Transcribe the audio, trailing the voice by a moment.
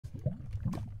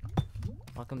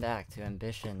Welcome back to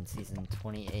Ambition Season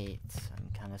 28. I'm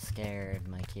kinda scared.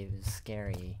 My cave is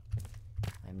scary.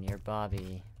 I'm near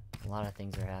Bobby. A lot of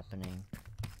things are happening.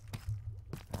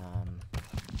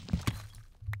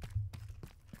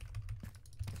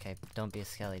 Okay, don't be a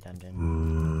skelly dungeon.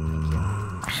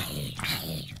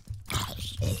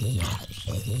 Thank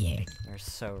you. They're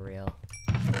so real.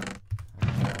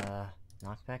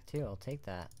 Knockback 2, I'll take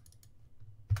that.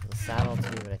 The saddle too,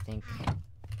 but I think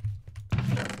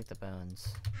I'll take the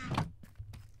bones.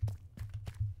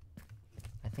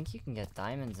 I think you can get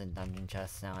diamonds in dungeon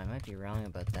chests now. I might be wrong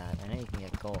about that. I know you can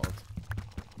get gold.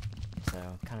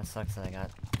 So, kinda sucks that I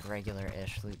got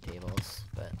regular-ish loot tables,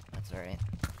 but that's alright.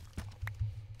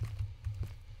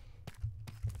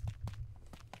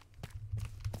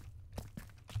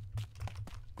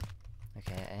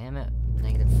 Okay, I am at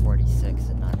negative 46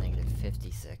 and not negative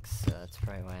 56, so that's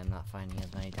probably why I'm not finding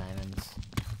as many diamonds.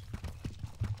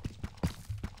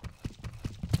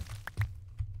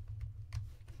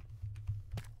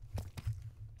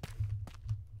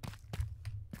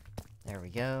 There we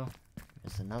go.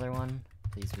 There's another one.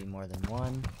 Please be more than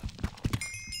one.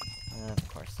 Of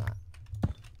course not.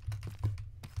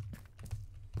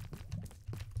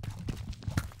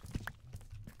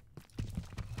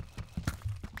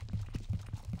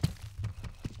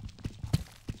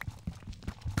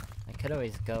 I could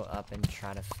always go up and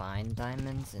try to find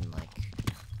diamonds in, like,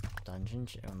 dungeon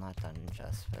well, not dungeon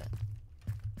chests, but...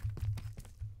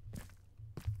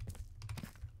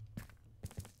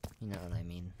 you know what I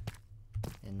mean.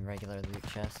 In regular loot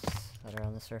chests that are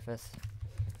on the surface.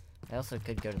 I also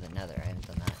could go to the nether. I haven't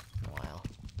done that in a while.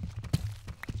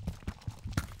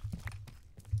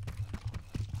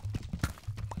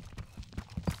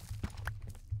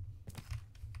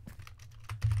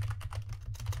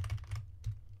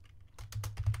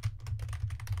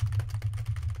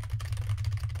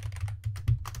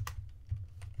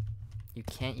 You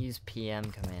can't use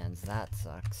PM commands. That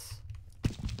sucks.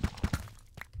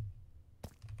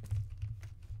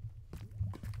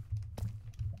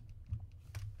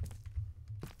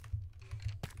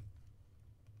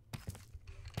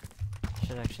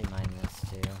 Should actually mine this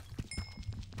too.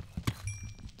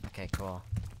 Okay, cool.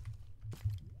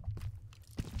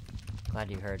 Glad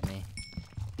you heard me.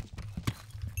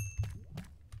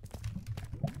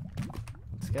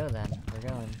 Let's go then. We're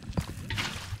going.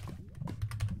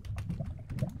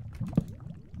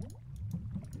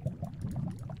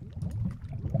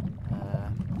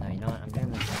 No, you know what? I'm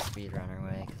doing this the speedrunner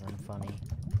way because I'm funny.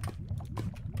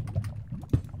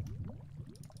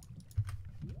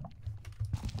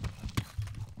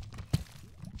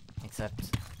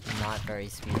 Except not very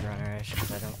speedrunner-ish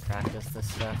because I don't practice this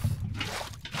stuff.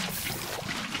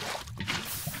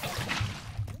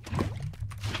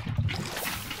 Okay.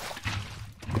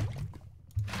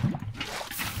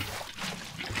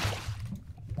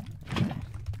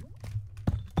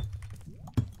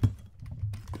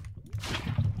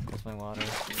 Where's my water?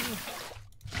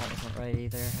 That wasn't right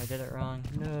either. I did it wrong.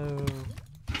 No.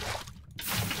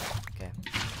 Okay.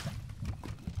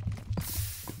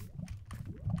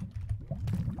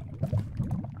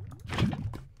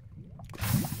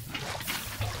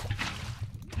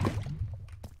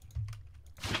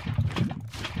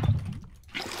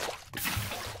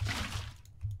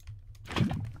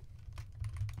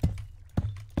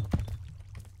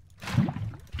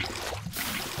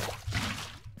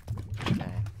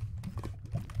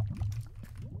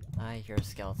 I hear a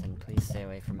skeleton. Please stay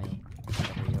away from me,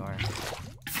 wherever you are.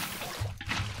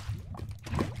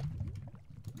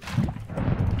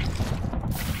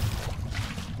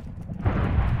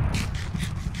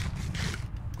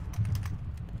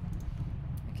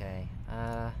 Okay,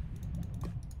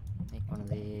 make one of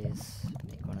these,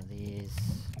 make one of these.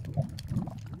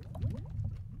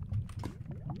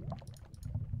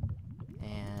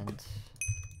 And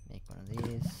make one of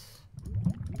these.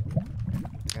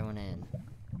 Going in.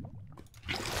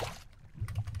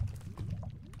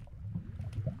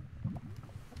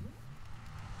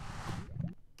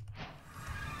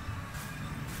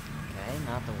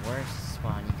 Not the worst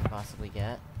spawn you could possibly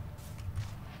get.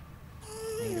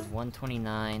 Negative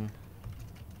 129.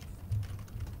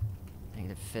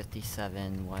 Negative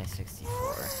 57,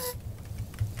 Y64.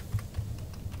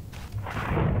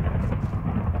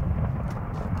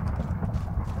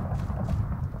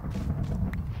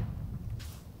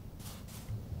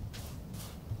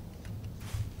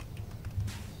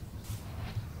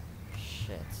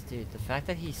 Shit, dude, the fact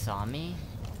that he saw me,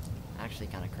 actually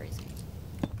kinda crazy.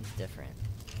 He's different.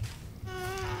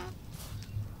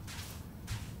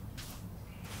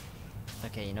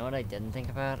 Okay, you know what I didn't think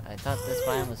about? I thought this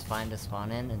biome was fine to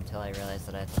spawn in until I realized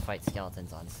that I have to fight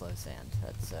skeletons on slow sand.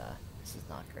 That's, this is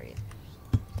not great.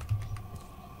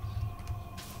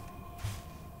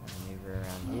 Maneuver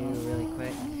around you really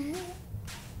quick,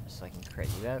 just so I can crit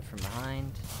you out from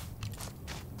behind.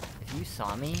 If you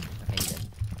saw me... Okay, you didn't.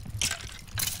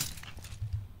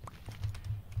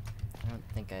 I don't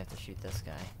think I have to shoot this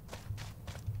guy.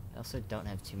 I also don't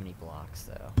have too many blocks,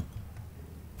 though.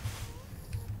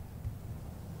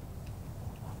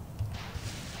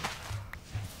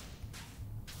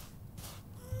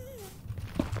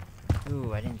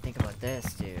 Ooh, I didn't think about this,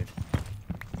 dude.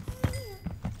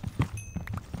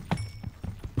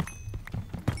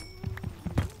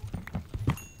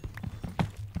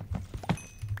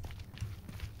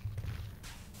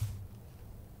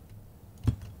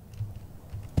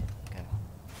 Okay.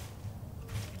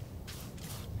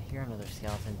 I hear another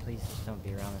skeleton. Please just don't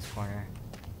be around this corner.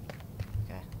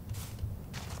 Okay.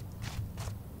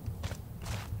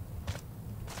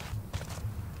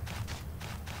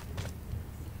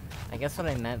 I guess what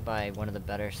I meant by one of the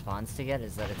better spawns to get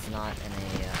is that it's not in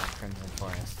a Crimson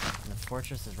Forest. And the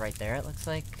fortress is right there, it looks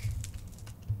like.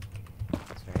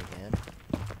 That's very good.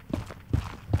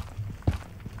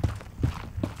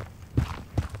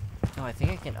 Oh, I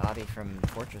think I can obby from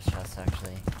fortress chests,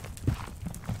 actually.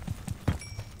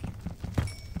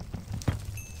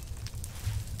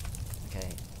 Okay,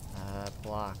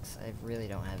 blocks. I really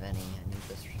don't have any. I need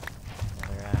this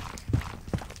another rack.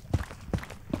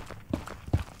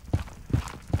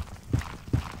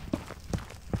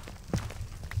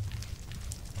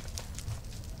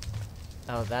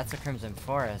 Oh, that's a Crimson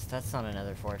Forest. That's not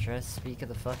another fortress. Speak of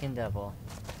the fucking devil.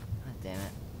 God damn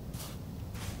it.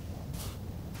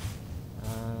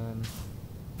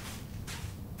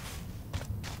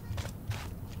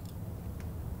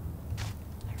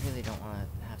 I really don't want to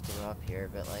have to go up here,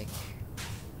 but like...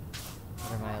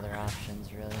 What are my other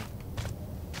options, really?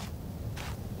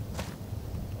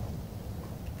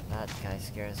 That guy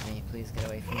scares me. Please get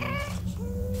away from me.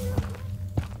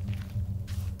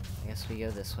 I guess we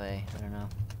go this way. I don't know.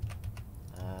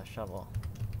 Shovel.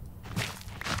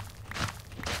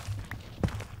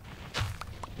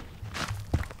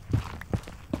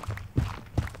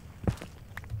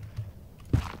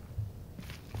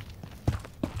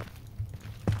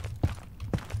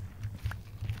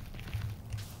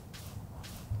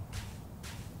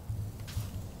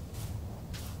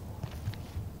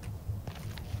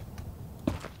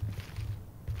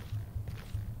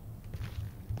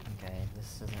 Okay,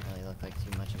 this doesn't really look like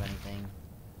too much of anything.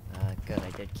 Good,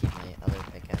 I did keep my other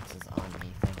pickaxes on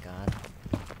me, thank god.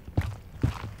 I'm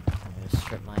gonna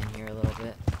strip mine here a little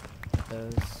bit with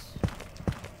those.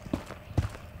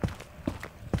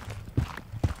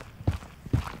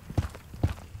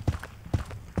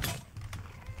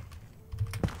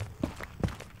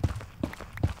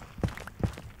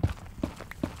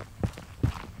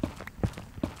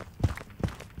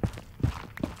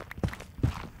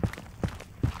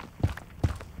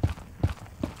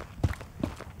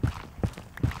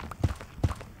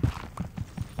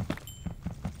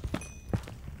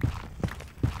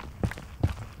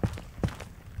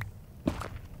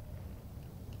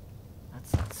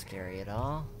 Scary at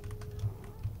all.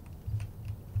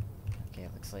 Okay,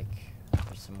 it looks like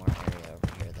there's some more area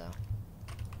over here, though.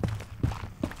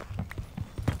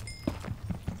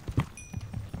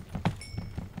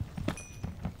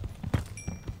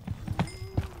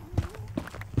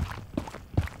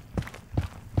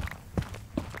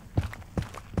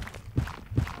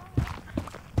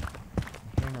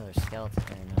 I hear another skeleton.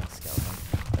 Not a skeleton.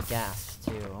 A ghast,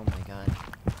 too. Oh my god.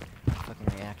 Fucking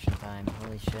reaction time.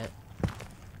 Holy shit.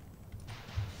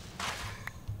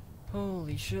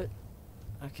 Holy shit.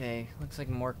 Okay, looks like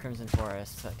more Crimson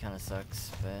Forest. That kinda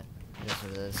sucks, but it is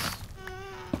what it is.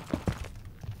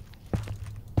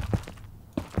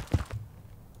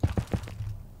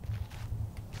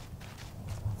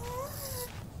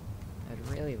 I'd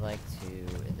really like to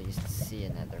at least see a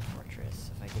nether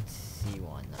fortress. If I could see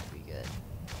one, that'd be good.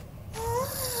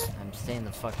 I'm staying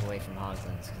the fuck away from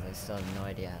hoglins, because I still have no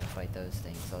idea how to fight those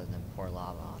things other than pour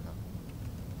lava on them.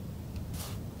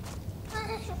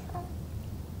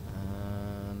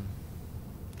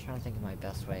 I'm trying to think of my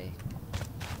best way to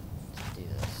do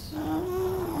this.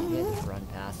 Maybe I just run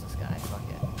past this guy. Fuck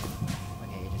it.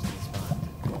 Okay, he just despawned.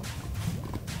 Cool.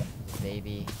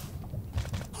 Baby.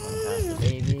 Run past the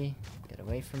baby. Get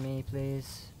away from me,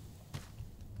 please.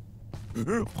 I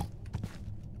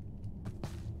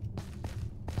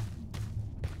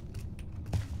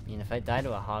mean, if I die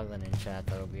to a hoglin in chat,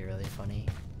 that would be really funny.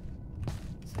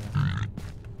 So,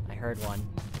 I heard one.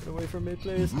 Get away from me,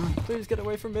 please. Please get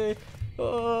away from me.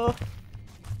 Oh.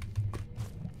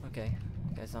 Okay.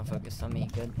 You guys not focused on me.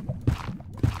 Good.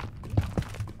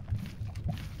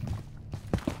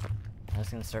 I was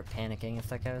gonna start panicking if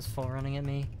that guy was full running at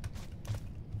me.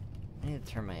 I need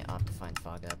to turn my Optifine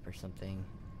fog up or something.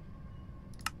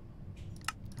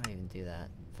 I don't even do that.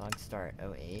 Fog start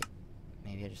 08.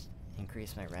 Maybe I just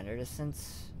increase my render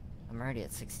distance. I'm already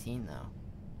at 16 though.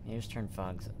 Maybe just turn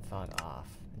fog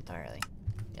off entirely.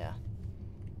 Yeah.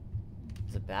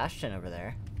 There's a bastion over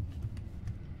there.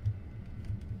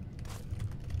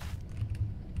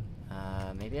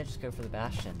 Maybe I just go for the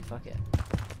bastion. Fuck it.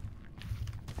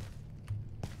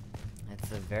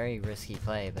 It's a very risky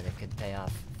play, but it could pay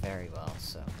off very well,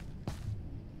 so...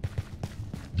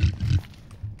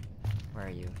 Where are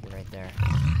you? You're right there.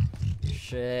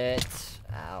 Shit!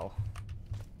 Ow.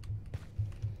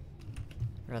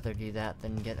 Rather do that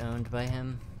than get owned by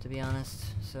him, to be honest,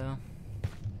 so...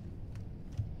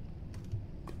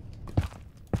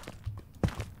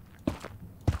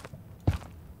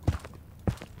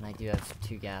 And I do have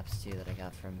 2 gaps, too, that I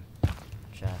got from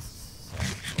chests, so it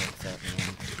works out in the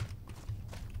end.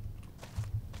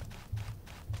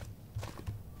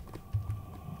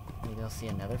 Maybe I'll see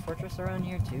another fortress around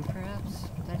here, too, perhaps?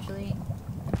 Potentially?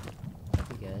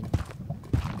 That'd be good.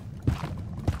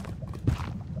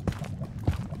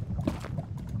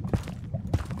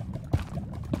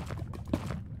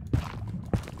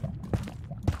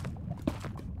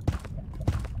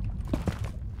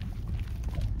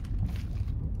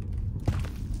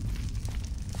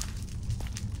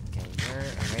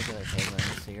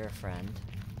 You're a friend.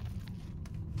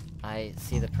 I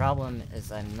see the problem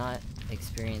is I'm not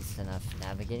experienced enough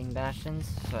navigating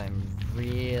bastions, so I'm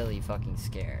really fucking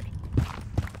scared.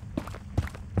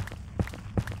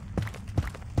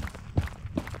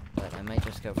 But I might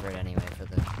just go for it anyway for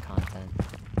the content.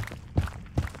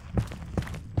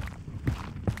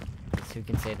 Because who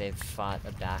can say they've fought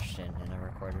a bastion in a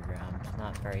recorded round?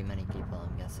 Not very many people,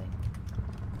 I'm guessing.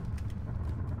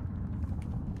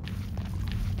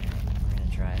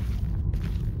 Try.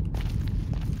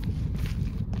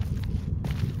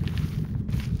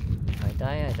 If I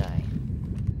die, I die.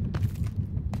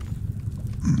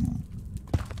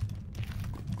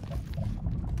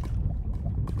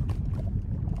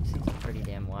 Seems pretty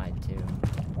damn wide, too.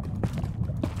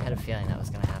 I had a feeling that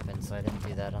was gonna happen, so I didn't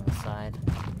do that on the side.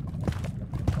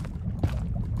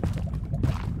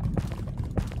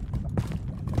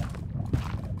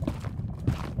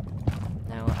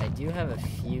 I do have a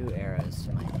few arrows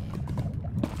to my name,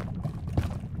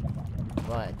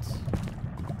 but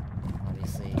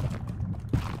obviously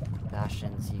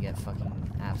bastions you get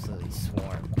fucking absolutely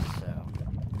swarmed, so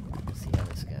we'll see how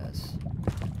this goes.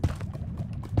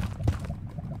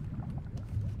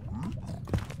 I'm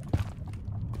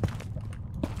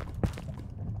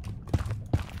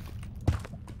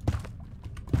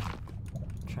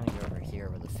trying to go over here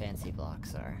where the fancy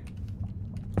blocks are.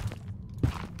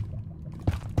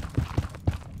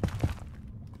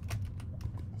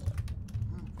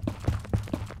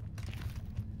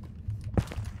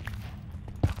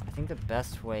 I think the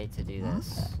best way to do this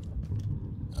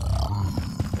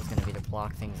is going to be to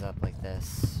block things up like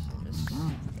this. And just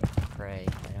pray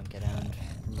I don't get owned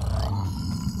from behind.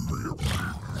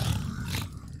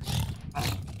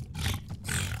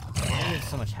 You have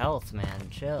so much health, man.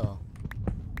 Chill.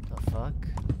 The fuck?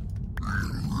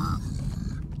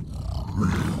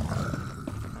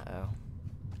 Uh-oh.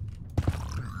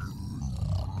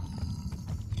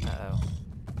 Uh-oh.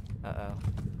 Uh-oh.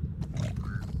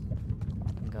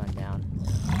 Going down.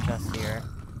 Just here.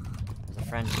 There's a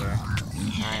friend here.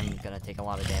 I'm gonna take a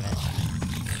lot of damage.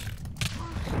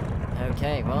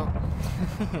 Okay, well.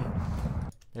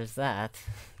 There's that.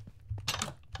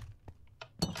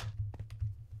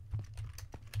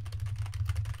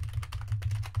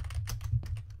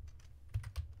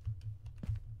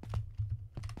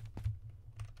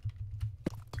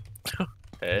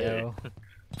 Hey. Yo.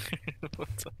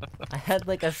 What's up? I had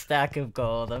like a stack of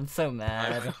gold. I'm so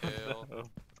mad. Oh,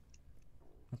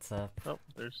 What's up? oh,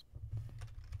 there's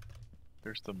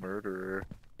the murderer.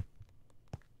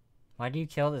 Why do you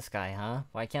kill this guy, huh?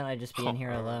 Why can't I just be in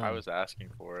here alone? I was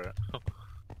asking for it.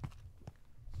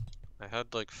 I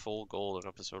had like full gold in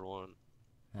episode 1.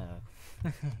 Oh.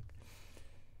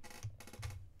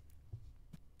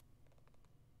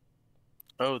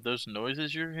 Oh, those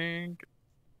noises you're hearing?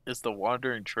 Is the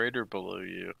wandering trader below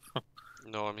you?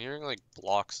 No, I'm hearing like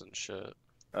blocks and shit.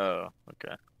 Oh,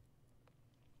 okay.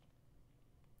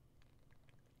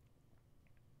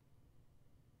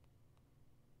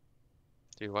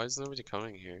 Dude, why is nobody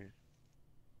coming here?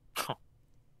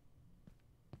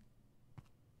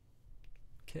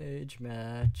 Cage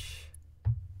match.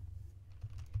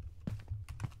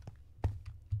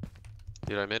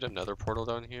 Dude, I made another portal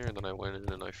down here, and then I went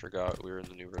in and I forgot we were in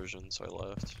the new version, so I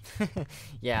left.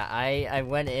 Yeah, I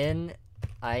went in.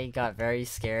 I got very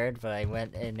scared, but I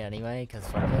went in anyway because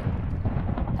fuck it.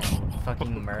 And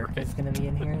fucking Merc is gonna be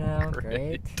in here now.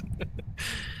 Great.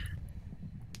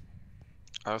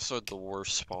 I also had the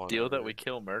worst spawn Deal that ever. we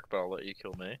kill Merc, but I'll let you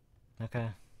kill me. Okay.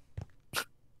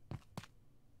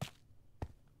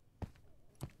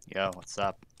 Yo, what's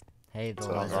up? Hey, the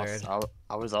So lizard.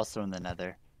 I was also in the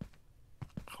nether.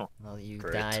 Well, you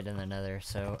Great. died in the nether,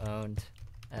 so owned.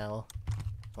 L.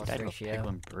 Plus Died of a ratio.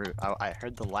 piglin brute. I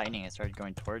heard the lightning. I started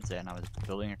going towards it, and I was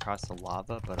building across the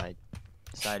lava, but I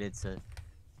decided to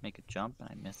make a jump, and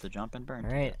I missed the jump and burned. to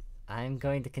Alright, death. I'm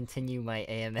going to continue my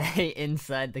AMA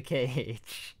inside the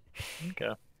cage.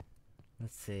 Okay.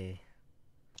 Let's see.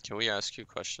 Can we ask you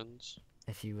questions?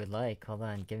 If you would like. Hold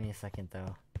on, give me a second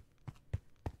though.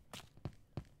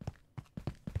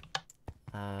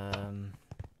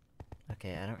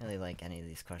 Okay, I don't really like any of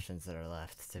these questions that are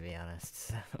left, to be honest,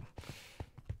 so...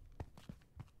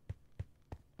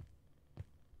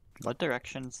 What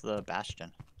direction's the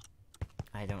bastion?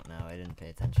 I don't know, I didn't pay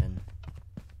attention.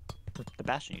 The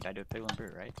bastion, you died to a piglin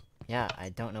brute, right? Yeah, I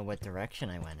don't know what direction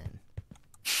I went in.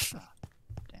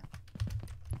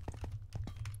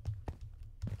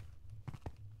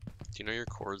 Do you know your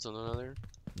chords in another?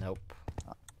 Nope.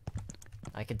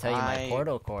 I can tell you my I-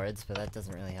 portal coords, but that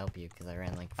doesn't really help you, because I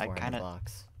ran like I 400 kinda-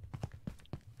 blocks.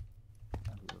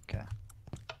 Okay.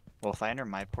 Well, if I enter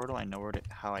my portal, I know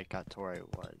how I got to where I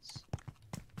was.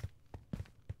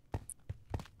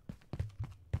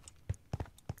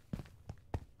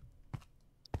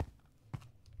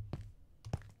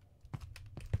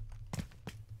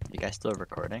 You guys still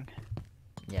recording?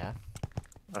 Yeah.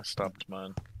 I stopped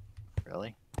mine.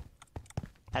 Really?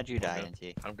 How'd you die, Okay.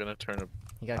 NT? I'm gonna turn a.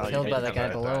 He got Oh, you killed by hit the him guy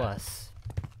right below there. us.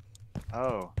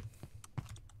 Oh,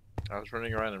 I was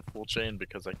running around in full chain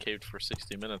because I caved for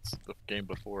 60 minutes the game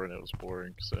before and it was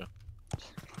boring. So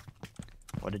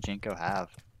what did Jinko have?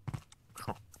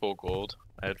 full gold.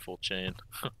 I had full chain.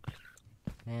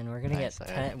 Man, we're gonna Nice, get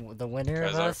I 10. The winner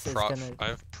Guys, of us is gonna. I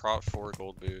have prot 4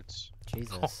 gold boots.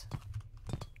 Jesus.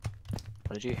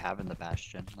 What did you have in the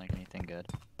bastion? Like anything good?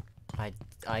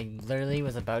 I literally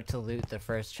was about to loot the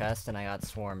first chest and I got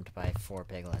swarmed by 4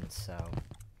 piglins, so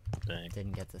Dang.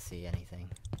 didn't get to see anything.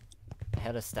 I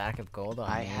had a stack of gold on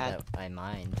I me had- that I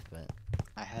mined, but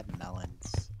I had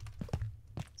melons.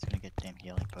 I was gonna get damn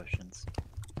healing potions.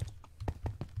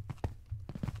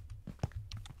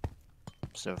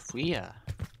 So if we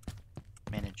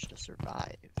manage to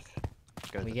survive,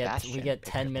 go to we the get bastion,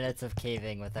 10 up- minutes of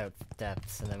caving without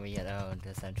depths, and then we get owned.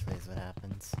 Essentially, is what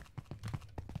happens.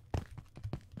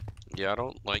 Yeah, I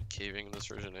don't like caving in this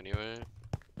version anyway,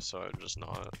 so I'm just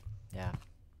not. Yeah.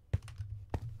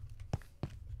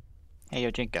 Hey, yo,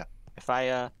 Jinko. If I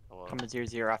Hello. come to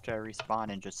 0-0 after I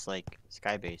respawn and just like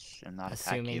skybase and not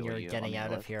attack Assuming you, will you're you let getting me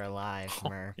out live? of here alive,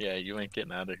 Merc. Yeah, you ain't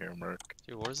getting out of here, Merc.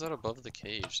 Dude, what is that above the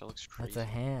cage? That looks crazy. That's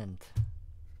a hand.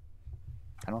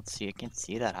 I don't see. I can't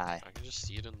see that high. I can just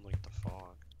see it in like the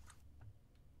fog.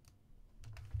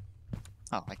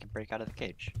 Oh, I can break out of the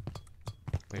cage.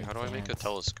 Wait, how do I make a Can't.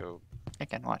 telescope? I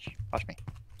can watch. Watch me.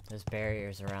 There's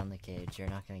barriers around the cage. You're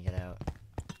not gonna get out.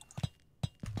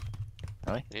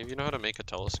 Any of you know how to make a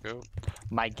telescope?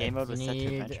 My game mode You was set to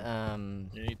need adventure.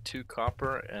 You need 2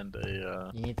 copper and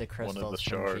a. you need the the crystals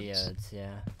from shards. geodes.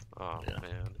 Yeah. Oh Yeah.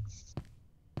 man.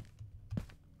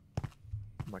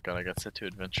 Oh my god, I got set to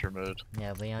adventure mode.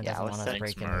 Yeah. Leon Yeah, I doesn't was want us set-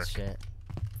 breaking Thanks, his shit.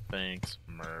 Thanks,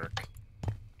 Merc.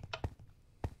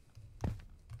 I'm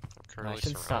I currently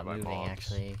should stop surrounded by moving. mobs.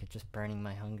 Actually, you're just burning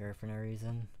my hunger for no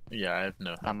reason. Yeah, I have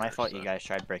no. Not my hunger, fault. You so- guys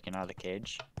tried breaking out of the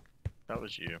cage. That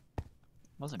was you.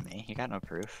 Wasn't me. You got no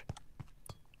proof.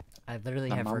 I literally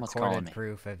My have mom was calling recorded me.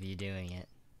 proof of you doing it.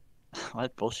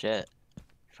 What bullshit?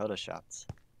 Photoshopped.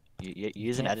 You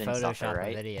use an Can't editing Photoshop software, a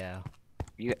right? video.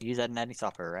 You use an editing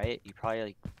software, right? You probably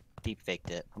like deep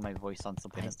faked it. Put my voice on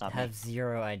something I that's not have me.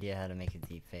 zero idea how to make a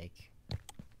deep fake.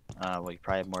 Well, you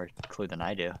probably have more clue than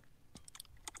I do.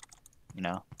 You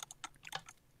know?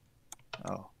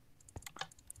 Oh.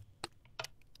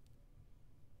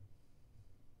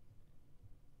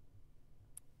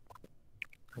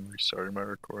 I'm restarting my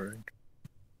recording.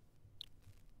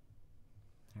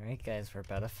 Alright, guys, we're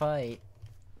about to fight.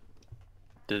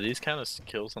 Do these count as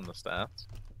kills on the stats?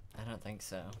 I don't think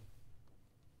so.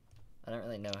 I don't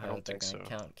really know I how don't they're think gonna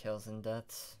so. count kills and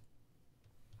deaths.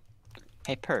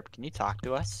 Hey, Perp, can you talk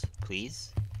to us,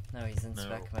 please? No, he's in No.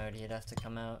 spec mode. He'd have to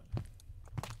come out.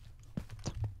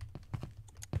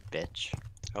 Bitch.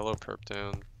 Hello, Perp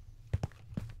Down.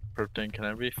 Perpton, can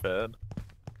I be fed?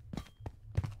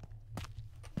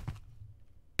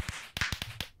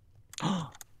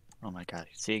 my god.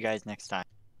 See you guys next time.